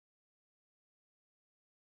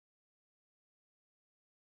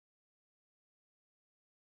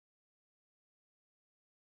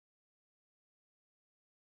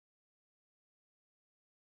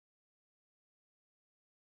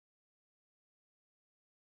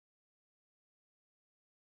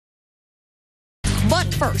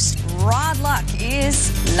But first, Rod Luck is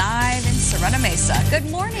live in Serena Mesa. Good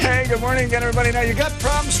morning. Hey, good morning again, everybody. Now, you got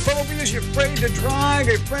problems, phobias, you're afraid to drive,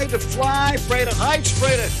 you're afraid to fly, afraid of heights,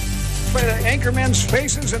 afraid of anchormen's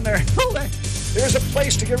faces in there. There's a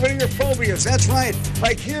place to get rid of your phobias. That's right.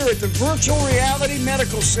 Like here at the Virtual Reality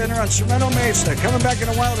Medical Center on Serena Mesa. Coming back in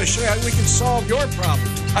a while to show you how we can solve your problem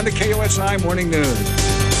on the KOSI Morning News.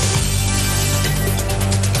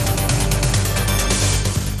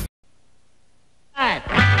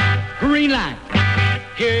 Green light.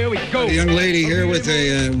 Here we go. A young lady here with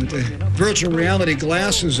the virtual reality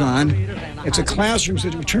glasses on. It's a classroom, so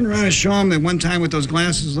we turn around and show them that one time with those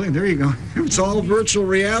glasses. There you go. It's all virtual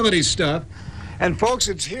reality stuff. And folks,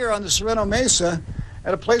 it's here on the Serena Mesa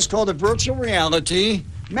at a place called the Virtual Reality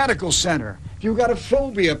Medical Center. If you've got a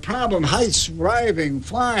phobia, problem, heights, driving,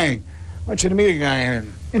 flying, I want you to meet a guy here.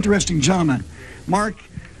 Interesting gentleman. Mark,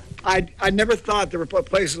 I never thought there were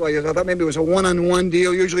places like this. I thought maybe it was a one-on-one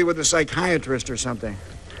deal, usually with a psychiatrist or something.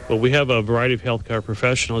 Well, we have a variety of healthcare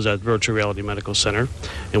professionals at Virtual Reality Medical Center,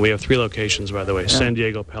 and we have 3 locations, by the way, San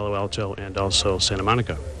Diego, Palo Alto, and also Santa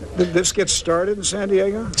Monica. Did this get started in San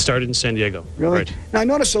Diego? Started in San Diego. Really? Right. Now, I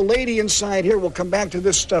noticed a lady inside here. We'll come back to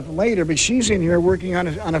this stuff later, but she's in here working on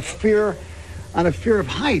a fear of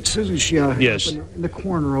heights, isn't she? Yes. In the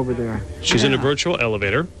corner over there. She's in a virtual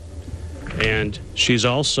elevator, and she's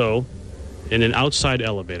also in an outside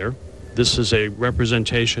elevator. This is a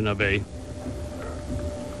representation of a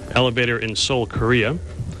elevator in Seoul, Korea.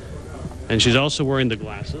 And she's also wearing the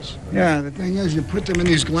glasses. Yeah, the thing is, you put them in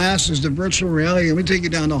these glasses, the virtual reality. Let me take you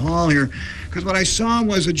down the hall here. Because what I saw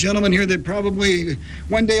was a gentleman here that probably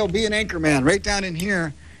one day will be an anchorman, right down in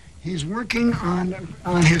here. He's working on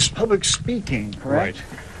his public speaking, correct?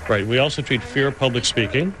 Right. We also treat fear of public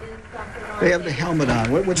speaking. They have the helmet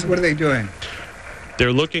on. What are they doing?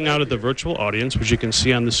 They're looking out at the virtual audience, which you can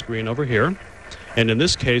see on the screen over here. And in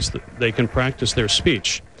this case, they can practice their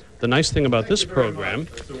speech. The nice thing about this program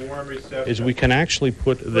is we can actually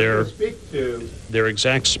put their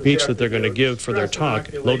exact speech that they're going to give for their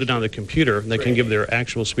talk loaded on the computer, and they can give their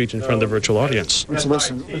actual speech in front of the virtual audience. Let's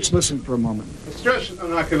listen for a moment. Stress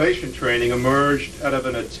inoculation training emerged out of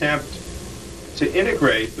an attempt to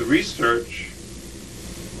integrate the research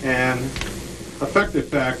and effective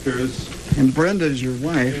factors. And Brenda's your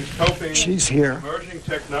wife. She's here.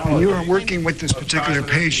 And you are working with this particular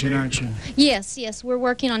patient, aren't you? Yes, we're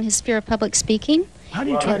working on his fear of public speaking. How do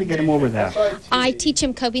you try to get him over that? I teach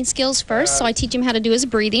him coping skills first, so I teach him how to do his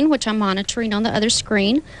breathing, which I'm monitoring on the other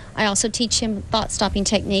screen. I also teach him thought-stopping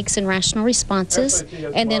techniques and rational responses,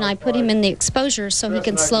 and then I put him in the exposure so he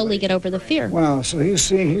can slowly get over the fear. Wow, so he's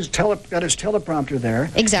got his teleprompter there.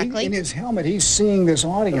 Exactly. In his helmet, he's seeing this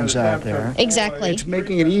audience out there. Exactly. It's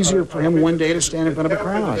making it easier for him one day to stand in front of a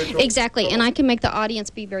crowd. Exactly, and I can make the audience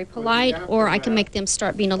be very polite, or I can make them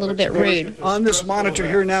start being a little bit rude. On this monitor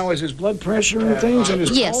here now is his blood pressure and things, and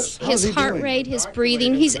his Yes, pulse? his heart rate, his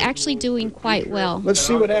breathing. He's actually doing quite well. Let's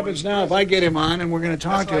see what happens now if I get him on, and we're going to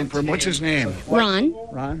talk to him for him. What's his name? Ron.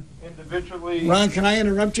 Ron? Ron, can I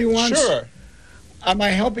interrupt you once? Sure. Am I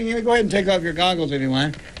helping you? Go ahead and take off your goggles if you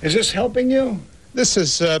want. Is this helping you? This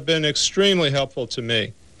has been extremely helpful to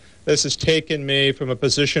me. This has taken me from a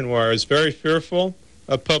position where I was very fearful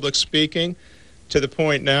of public speaking to the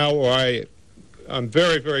point now where I'm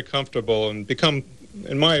very, very comfortable and become,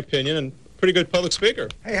 in my opinion, a pretty good public speaker.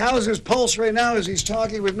 Hey, how's his pulse right now as he's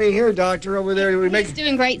talking with me here, doctor, over there? He's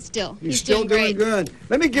doing great still. He's still doing good.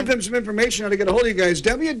 Let me give them some information how to get a hold of you guys.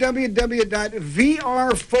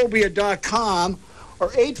 www.vrphobia.com or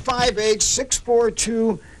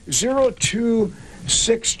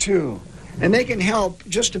 858-642-0262. And they can help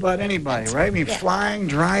just about anybody, right? I mean, Yeah. flying,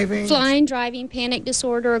 driving. Flying, driving, panic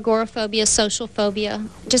disorder, agoraphobia, social phobia,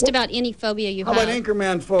 just about any phobia you How have. about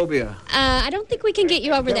anchorman phobia? I don't think we can get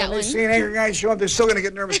you over that When one. they see an anchor guy show up, they're still going to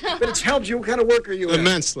get nervous. But it's helped you. What kind of work are you in?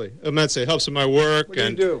 Immensely. It helps in my work What do you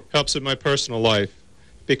and do? helps in my personal life.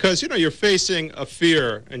 Because, you're facing a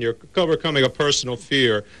fear and you're overcoming a personal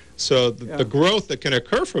fear. So the growth that can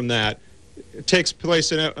occur from that takes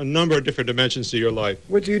place in a number of different dimensions of your life.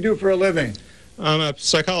 What do you do for a living? I'm a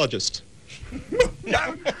psychologist.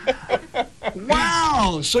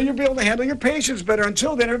 Wow! So you'll be able to handle your patients better.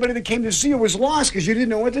 Until then, everybody that came to see you was lost because you didn't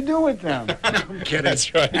know what to do with them. No, I'm kidding.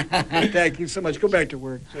 That's right. Thank you so much. Go back to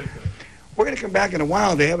work. We're going to come back in a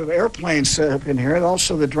while. They have an airplane set up in here. And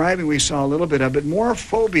also the driving we saw a little bit of, but more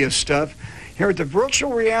phobia stuff. Here at the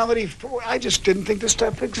Virtual Reality, I just didn't think this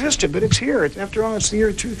stuff existed, but it's here. After all, it's the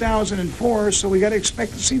year 2004, so we got to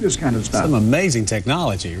expect to see this kind of stuff. Some amazing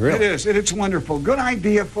technology, really. It is. It's wonderful. Good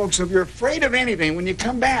idea, folks. If you're afraid of anything, when you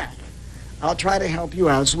come back I'll try to help you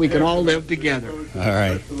out so we can all live together. All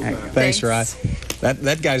right. Thanks, Rod.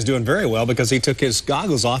 That guy's doing very well because he took his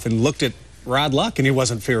goggles off and looked at Rod Luck, and he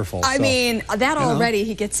wasn't fearful. I mean, that already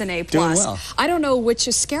he gets an A+. Doing well. I don't know which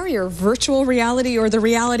is scarier, virtual reality or the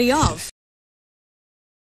reality of.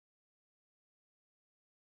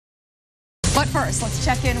 But first, let's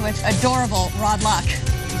check in with adorable Rod Luck.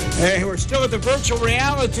 Hey, we're still at the virtual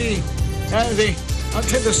reality, up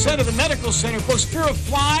to the set of the medical center. Folks, fear of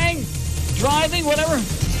flying, driving, whatever.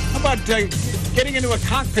 How about getting into a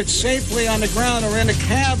cockpit safely on the ground or in a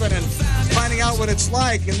cabin and finding out what it's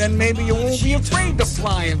like, and then maybe you won't be afraid to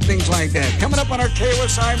fly and things like that. Coming up on our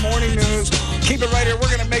KOSI Morning News. Keep it right here. We're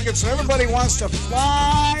going to make it so everybody wants to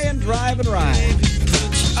fly and drive and ride.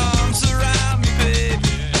 Put your arms around me, baby.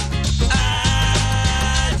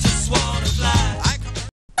 I just want to fly.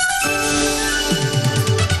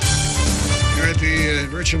 You're at the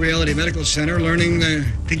Virtual Reality Medical Center learning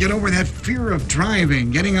to get over that fear of driving,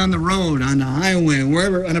 getting on the road, on the highway,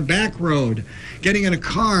 wherever, on a back road, getting in a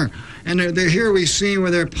car. And they're here we see where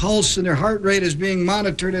their pulse and their heart rate is being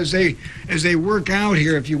monitored as they work out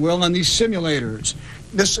here, if you will, on these simulators.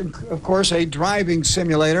 This, of course, a driving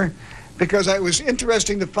simulator, because it was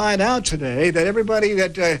interesting to find out today that everybody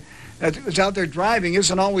that is out there driving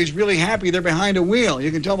isn't always really happy they're behind a wheel. You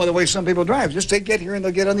can tell by the way some people drive. Just they get here and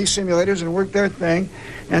they'll get on these simulators and work their thing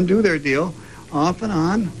and do their deal off and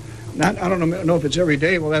on. I don't know if it's every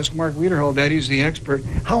day. We'll ask Mark Wiederhold that. He's the expert.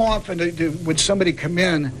 How often would somebody come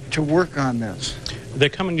in to work on this? They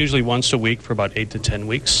come in usually once a week for about 8 to 10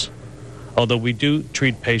 weeks. Although we do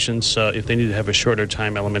treat patients if they need to have a shorter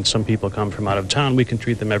time element. Some people come from out of town. We can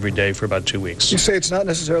treat them every day for about 2 weeks. You say it's not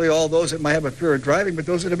necessarily all those that might have a fear of driving, but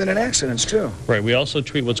those that have been in accidents too. Right. We also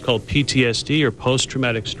treat what's called PTSD, or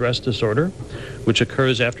posttraumatic stress disorder, which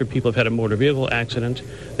occurs after people have had a motor vehicle accident.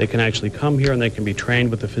 They can actually come here and they can be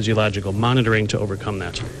trained with the physiological monitoring to overcome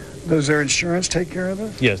that. Does their insurance take care of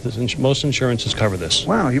this? Yes, most insurances cover this.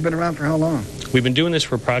 Wow, you've been around for how long? We've been doing this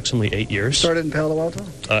for approximately 8 years. Started in Palo Alto?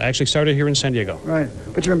 Actually started here in San Diego. Right.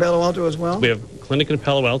 But you're in Palo Alto as well? We have a clinic in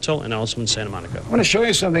Palo Alto and also in Santa Monica. I want to show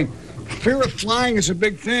you something. Fear of flying is a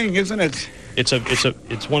big thing, isn't it? It's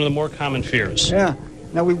one of the more common fears. Yeah.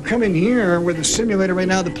 Now we come in here where the simulator right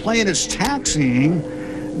now, the plane is taxiing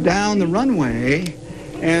down the runway,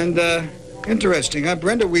 and interesting.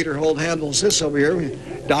 Brenda Wiederhold handles this over here.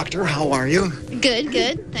 Doctor, how are you? Good,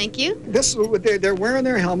 good. Thank you. This is what they're wearing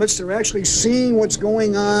their helmets. They're actually seeing what's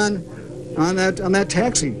going on that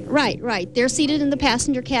taxi. Right. They're seated in the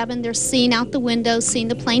passenger cabin. They're seeing out the window, seeing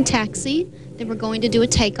the plane taxi. Then we're going to do a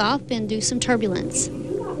takeoff and do some turbulence.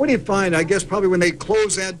 What do you find? I guess probably when they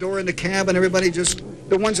close that door in the cabin, everybody just,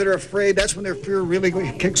 the ones that are afraid, that's when their fear really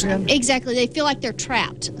kicks in? Exactly. They feel like they're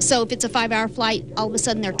trapped. So if it's a 5-hour flight, all of a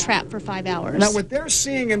sudden they're trapped for 5 hours. Now, what they're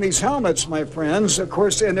seeing in these helmets, my friends, of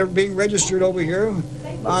course, and they're being registered over here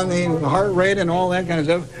on the heart rate and all that kind of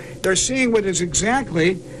stuff, they're seeing what is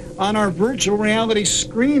exactly on our virtual reality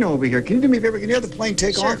screen over here. Can you do me a favor? Can you have the plane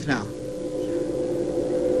take off now?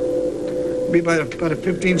 Be about a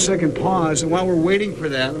 15-second pause, and while we're waiting for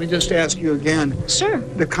that, let me just ask you again. Sure.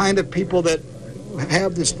 The kind of people that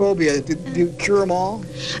have this phobia, do you cure them all?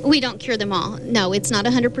 We don't cure them all. No, it's not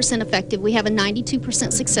 100% effective. We have a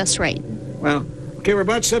 92% success rate. Well, okay, we're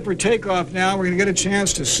about set for takeoff now. We're going to get a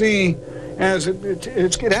chance to see as it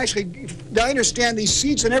actually, I understand these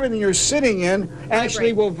seats and everything you're sitting in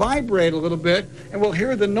actually will vibrate a little bit, and we'll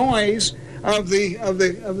hear the noise of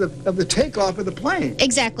the takeoff of the plane.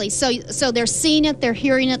 Exactly. So they're seeing it, they're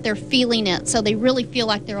hearing it, they're feeling it. So they really feel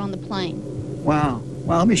like they're on the plane. Wow.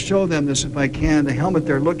 Well, let me show them this if I can. The helmet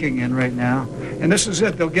they're looking in right now, and this is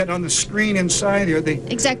it. They'll get on the screen inside here.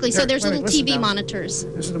 Exactly. So there's little TV monitors.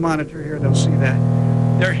 This is the monitor here. They'll see that.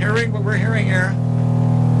 They're hearing what we're hearing here.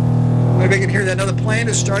 Maybe they can hear that. Now the plane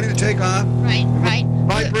is starting to take off. Right.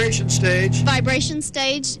 Vibration stage. Vibration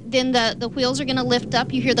stage. Then the wheels are going to lift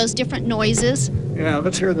up. You hear those different noises. Yeah,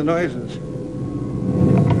 let's hear the noises.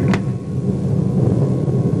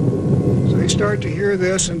 So they start to hear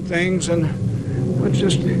this and things, and let's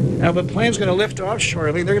just... Now the plane's going to lift off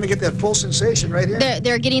shortly. They're going to get that full sensation right here.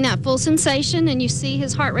 They're getting that full sensation, and you see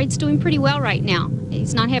his heart rate's doing pretty well right now.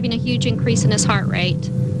 He's not having a huge increase in his heart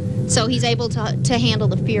rate. So he's able to handle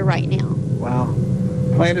the fear right now. Wow.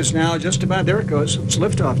 Plane is now just about, there it goes. It's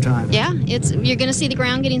liftoff time. Yeah, you're going to see the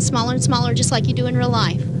ground getting smaller and smaller just like you do in real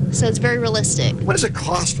life. So it's very realistic. What does it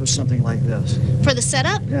cost for something like this? For the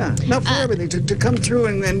setup? Yeah, not for everything, to come through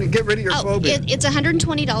and get rid of your phobia. It's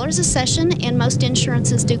 $120 a session, and most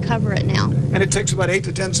insurances do cover it now. And it takes about 8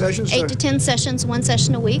 to 10 sessions? 8 to 10 sessions, 1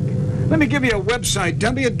 session a week. Let me give you a website,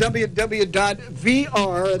 www.VR,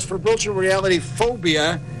 it's for virtual reality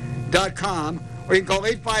phobia, phobia.com, or you can call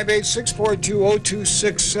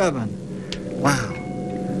 858-642-0267. Wow.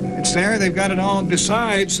 It's there. They've got it all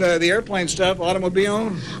besides the airplane stuff,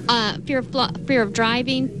 automobile. Fear of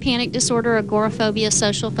driving, panic disorder, agoraphobia,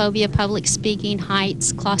 social phobia, public speaking,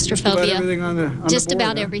 heights, claustrophobia. Just about everything on the Just board,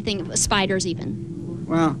 about huh? everything, spiders even.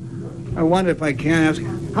 Well, I wonder if I can ask,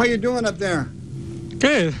 how you doing up there?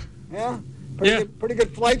 Good. Yeah? Yeah. Pretty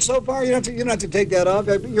good flight so far? You don't have to take that off.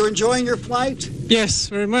 You're enjoying your flight? Yes,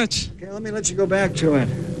 very much. Okay, let me let you go back to it.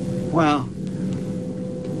 Wow.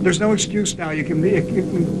 There's no excuse now. You can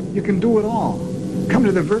do it all. Come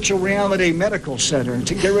to the Virtual Reality Medical Center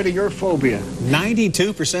to get rid of your phobia.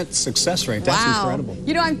 92% success rate. That's Wow. incredible.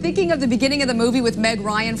 You know, I'm thinking of the beginning of the movie with Meg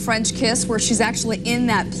Ryan, French Kiss, where she's actually in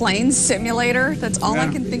that plane simulator. That's all I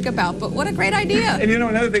can think about. But what a great idea. And you know,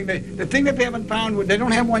 another thing, the thing that they haven't found, they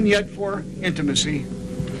don't have one yet for intimacy.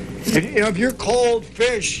 If you're cold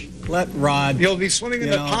fish, Let Rod. you'll be swimming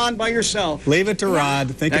in the pond by yourself. Leave it to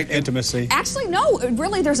Rod. Think of intimacy. Actually, no.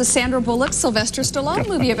 Really, there's a Sandra Bullock, Sylvester Stallone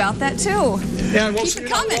movie about that, too. Yeah, and Keep it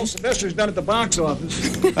coming. Sylvester's done at the box office.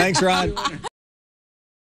 Thanks, Rod.